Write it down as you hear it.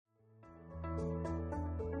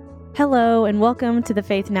Hello, and welcome to the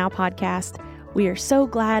Faith Now podcast. We are so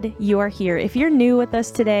glad you are here. If you're new with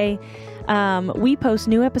us today, we post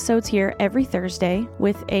new episodes here every Thursday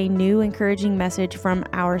with a new encouraging message from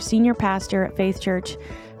our senior pastor at Faith Church,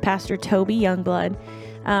 Pastor Toby Youngblood.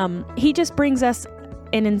 He just brings us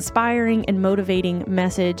an inspiring and motivating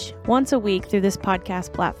message once a week through this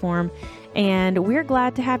podcast platform, and we're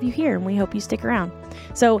glad to have you here, and we hope you stick around.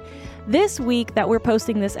 So this week that we're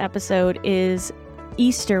posting this episode is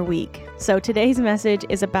Easter week. So today's message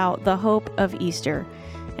is about the hope of Easter.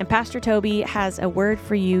 And Pastor Toby has a word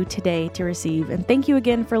for you today to receive. And thank you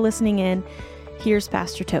again for listening in. Here's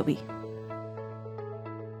Pastor Toby.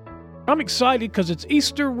 I'm excited because it's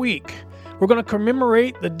Easter week. We're going to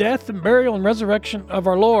commemorate the death and burial and resurrection of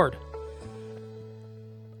our Lord.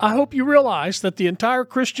 I hope you realize that the entire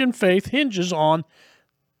Christian faith hinges on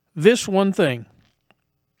this one thing,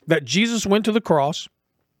 that Jesus went to the cross,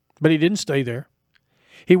 but he didn't stay there.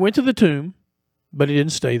 He went to the tomb, but he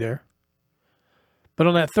didn't stay there. But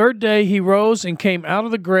on that third day, he rose and came out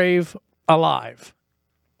of the grave alive.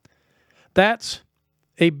 That's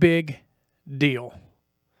a big deal.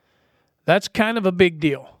 That's kind of a big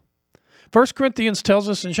deal. 1 Corinthians tells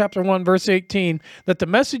us in chapter 1, verse 18, that the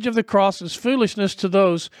message of the cross is foolishness to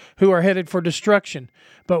those who are headed for destruction.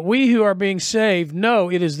 But we who are being saved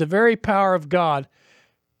know it is the very power of God.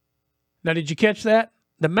 Now, did you catch that?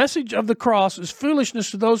 The message of the cross is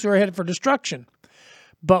foolishness to those who are headed for destruction.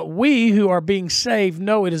 But we who are being saved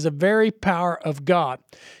know it is the very power of God.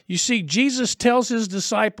 You see, Jesus tells his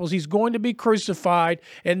disciples he's going to be crucified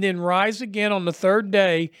and then rise again on the third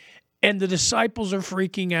day, and the disciples are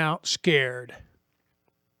freaking out, scared.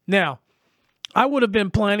 Now, I would have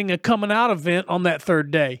been planning a coming out event on that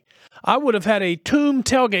third day. I would have had a tomb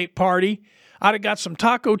tailgate party. I'd have got some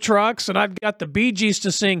taco trucks, and I've got the Bee Gees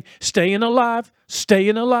to sing, "Staying alive,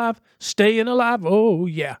 staying alive, staying alive." Oh,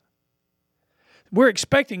 yeah. We're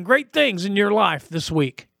expecting great things in your life this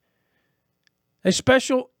week. A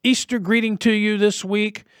special Easter greeting to you this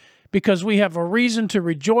week because we have a reason to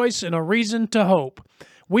rejoice and a reason to hope.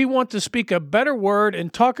 We want to speak a better word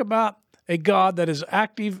and talk about a God that is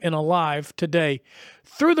active and alive today.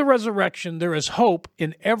 Through the resurrection, there is hope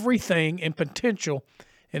in everything and potential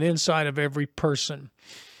and inside of every person.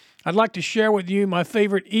 I'd like to share with you my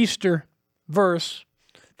favorite Easter verse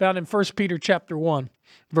found in 1 Peter chapter 1,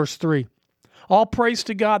 verse 3. All praise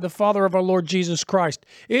to God, the Father of our Lord Jesus Christ.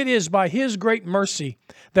 It is by his great mercy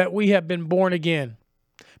that we have been born again.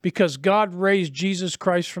 Because God raised Jesus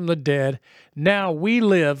Christ from the dead, now we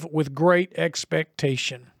live with great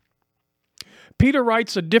expectation. Peter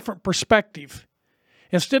writes a different perspective.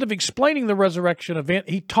 Instead of explaining the resurrection event,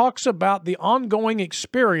 he talks about the ongoing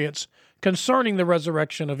experience concerning the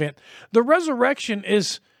resurrection event. The resurrection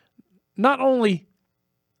is not only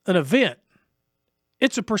an event,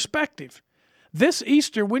 it's a perspective. This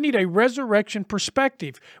Easter, we need a resurrection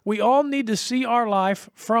perspective. We all need to see our life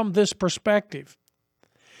from this perspective.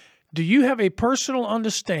 Do you have a personal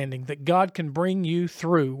understanding that God can bring you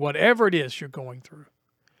through whatever it is you're going through?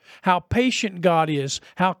 How patient God is,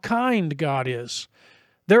 how kind God is.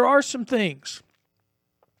 There are some things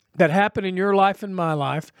that happen in your life and my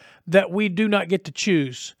life that we do not get to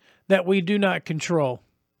choose, that we do not control.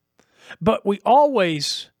 But we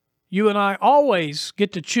always, you and I always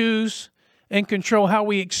get to choose and control how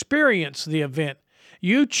we experience the event.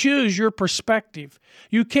 You choose your perspective.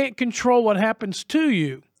 You can't control what happens to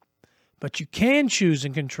you, but you can choose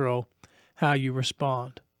and control how you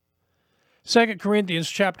respond. 2 Corinthians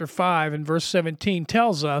chapter 5 and verse 17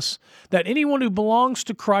 tells us that anyone who belongs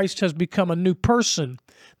to Christ has become a new person.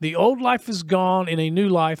 The old life is gone and a new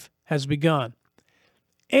life has begun.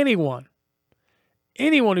 Anyone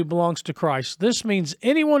who belongs to Christ. This means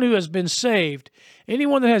anyone who has been saved,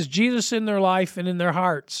 anyone that has Jesus in their life and in their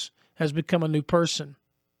hearts has become a new person.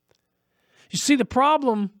 You see, the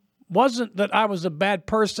problem wasn't that I was a bad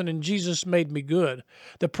person and Jesus made me good.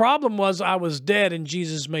 The problem was I was dead and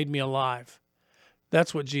Jesus made me alive.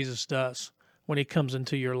 That's what Jesus does when he comes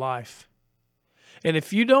into your life. And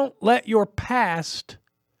if you don't let your past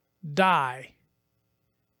die,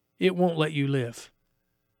 it won't let you live.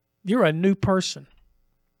 You're a new person.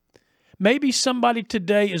 Maybe somebody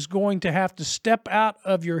today is going to have to step out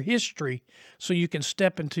of your history so you can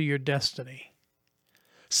step into your destiny.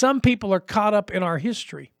 Some people are caught up in our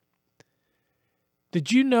history. Did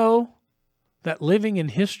you know that living in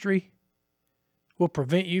history will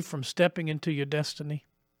prevent you from stepping into your destiny?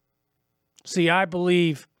 See, I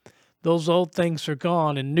believe those old things are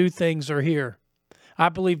gone and new things are here. I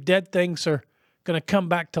believe dead things are going to come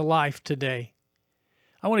back to life today.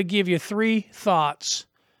 I want to give you 3 thoughts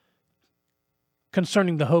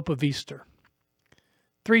concerning the hope of Easter.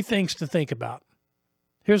 3 things to think about.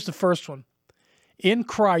 Here's the first one. In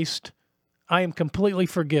Christ, I am completely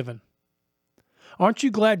forgiven. Aren't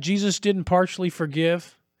you glad Jesus didn't partially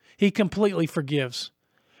forgive? He completely forgives.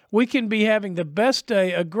 We can be having the best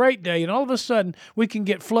day, a great day, and all of a sudden we can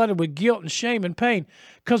get flooded with guilt and shame and pain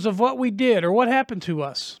because of what we did or what happened to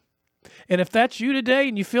us. And if that's you today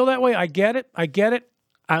and you feel that way, I get it.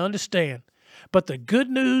 I understand. But the good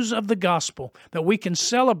news of the gospel that we can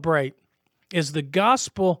celebrate is the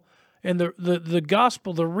gospel, and the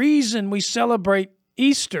gospel, the reason we celebrate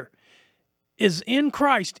Easter is in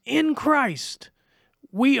Christ. In Christ,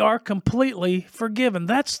 we are completely forgiven.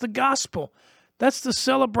 That's the gospel. That's the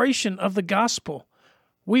celebration of the gospel.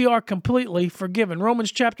 We are completely forgiven.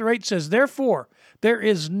 Romans chapter 8 says, therefore, there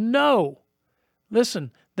is now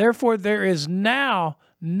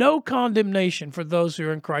no condemnation for those who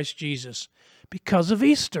are in Christ Jesus because of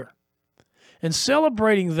Easter. And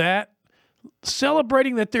celebrating that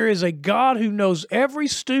there is a God who knows every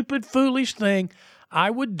stupid, foolish thing I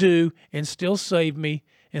would do and still save me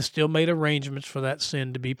and still made arrangements for that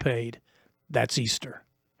sin to be paid. That's Easter.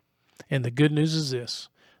 And the good news is this,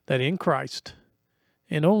 that in Christ,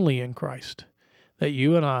 and only in Christ, that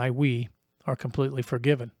you and we are completely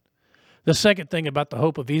forgiven. The second thing about the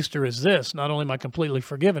hope of Easter is this, not only am I completely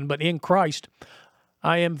forgiven, but in Christ,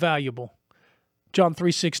 I am valuable. John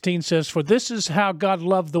 3:16 says, for this is how God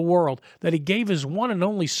loved the world, that he gave his one and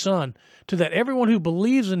only Son, to that everyone who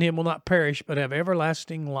believes in him will not perish, but have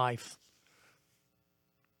everlasting life.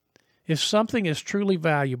 If something is truly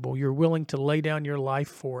valuable, you're willing to lay down your life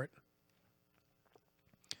for it.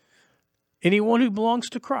 Anyone who belongs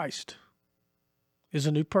to Christ is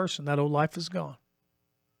a new person. That old life is gone.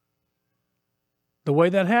 The way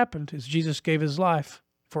that happened is Jesus gave his life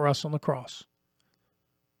for us on the cross.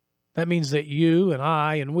 That means that you and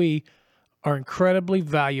I and we are incredibly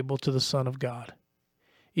valuable to the Son of God.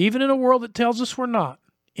 Even in a world that tells us we're not,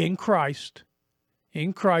 in Christ,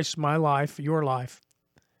 my life, your life,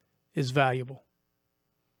 is valuable.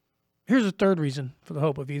 Here's a third reason for the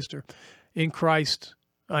hope of Easter. In Christ,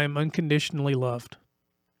 I am unconditionally loved.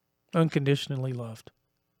 Unconditionally loved.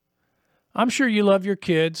 I'm sure you love your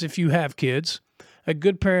kids if you have kids. A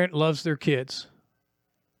good parent loves their kids.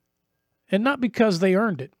 And not because they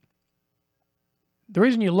earned it. The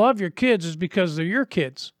reason you love your kids is because they're your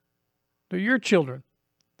kids. They're your children.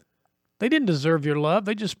 They didn't deserve your love.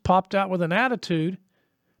 They just popped out with an attitude,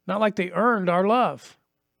 not like they earned our love.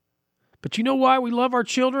 But you know why we love our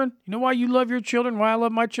children? You know why you love your children? Why I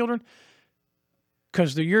love my children?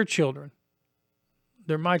 Because they're your children.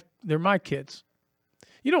 They're my kids.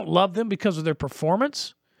 You don't love them because of their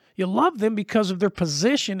performance. You love them because of their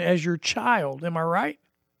position as your child. Am I right?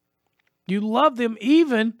 You love them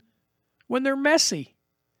even when they're messy.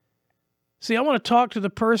 See, I want to talk to the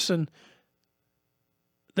person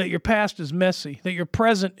that your past is messy, that your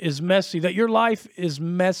present is messy, that your life is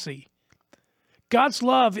messy. God's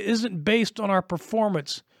love isn't based on our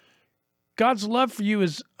performance. God's love for you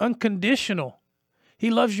is unconditional. He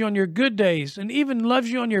loves you on your good days and even loves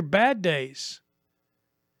you on your bad days.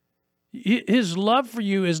 His love for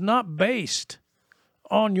you is not based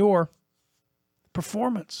on your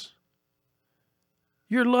performance.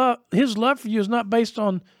 His love for you is not based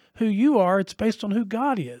on who you are. It's based on who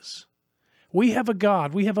God is. We have a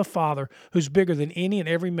God, we have a Father who's bigger than any and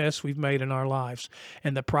every mess we've made in our lives.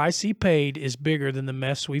 And the price he paid is bigger than the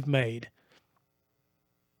mess we've made.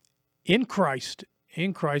 In Christ,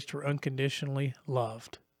 we're unconditionally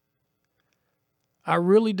loved. I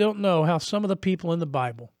really don't know how some of the people in the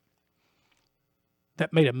Bible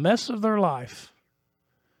that made a mess of their life,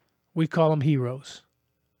 we call them heroes.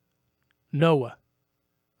 Noah.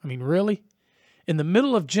 I mean, really? In the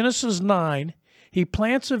middle of Genesis 9, he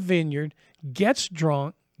plants a vineyard, gets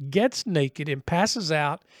drunk, gets naked, and passes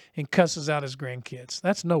out and cusses out his grandkids.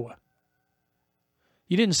 That's Noah.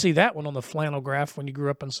 You didn't see that one on the flannel graph when you grew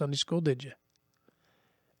up in Sunday school, did you?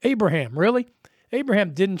 Abraham, really?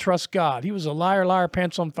 Abraham didn't trust God. He was a liar,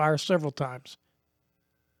 pants on fire several times.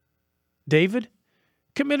 David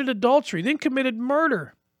committed adultery, then committed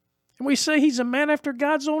murder. And we say he's a man after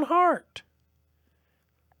God's own heart.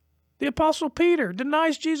 The Apostle Peter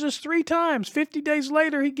denies Jesus 3 times. 50 days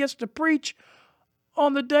later, he gets to preach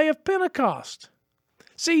on the day of Pentecost.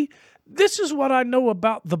 See, this is what I know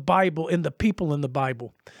about the Bible and the people in the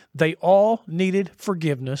Bible. They all needed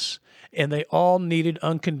forgiveness, and they all needed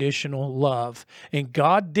unconditional love. And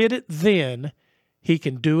God did it then. He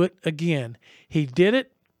can do it again. He did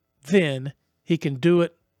it then. He can do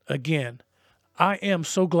it again. I am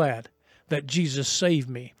so glad that Jesus saved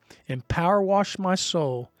me and power washed my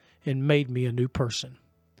soul and made me a new person.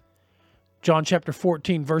 John chapter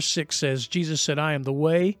 14, verse 6 says, Jesus said, I am the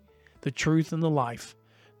way, the truth, and the life.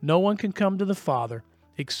 No one can come to the Father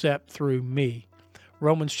except through me.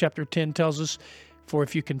 Romans chapter 10 tells us, for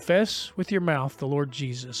if you confess with your mouth the Lord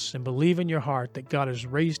Jesus and believe in your heart that God has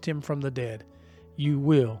raised him from the dead, you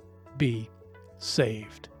will be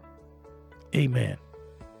saved. Amen.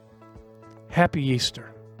 Happy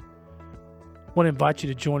Easter. I want to invite you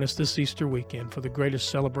to join us this Easter weekend for the greatest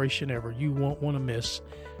celebration ever. You won't want to miss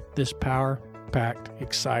this power-packed,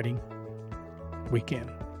 exciting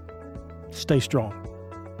weekend. Stay strong.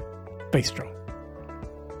 Faith strong.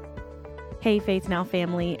 Hey, Faith Now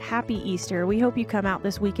family, happy Easter. We hope you come out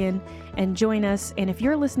this weekend and join us. And if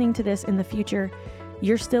you're listening to this in the future,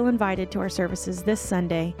 you're still invited to our services this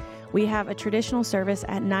Sunday. We have a traditional service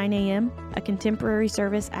at 9 a.m., a contemporary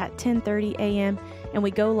service at 10:30 a.m., and we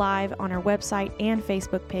go live on our website and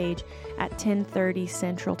Facebook page at 10:30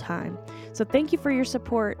 Central Time. So thank you for your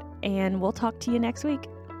support, and we'll talk to you next week.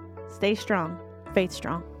 Stay strong, faith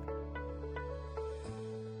strong.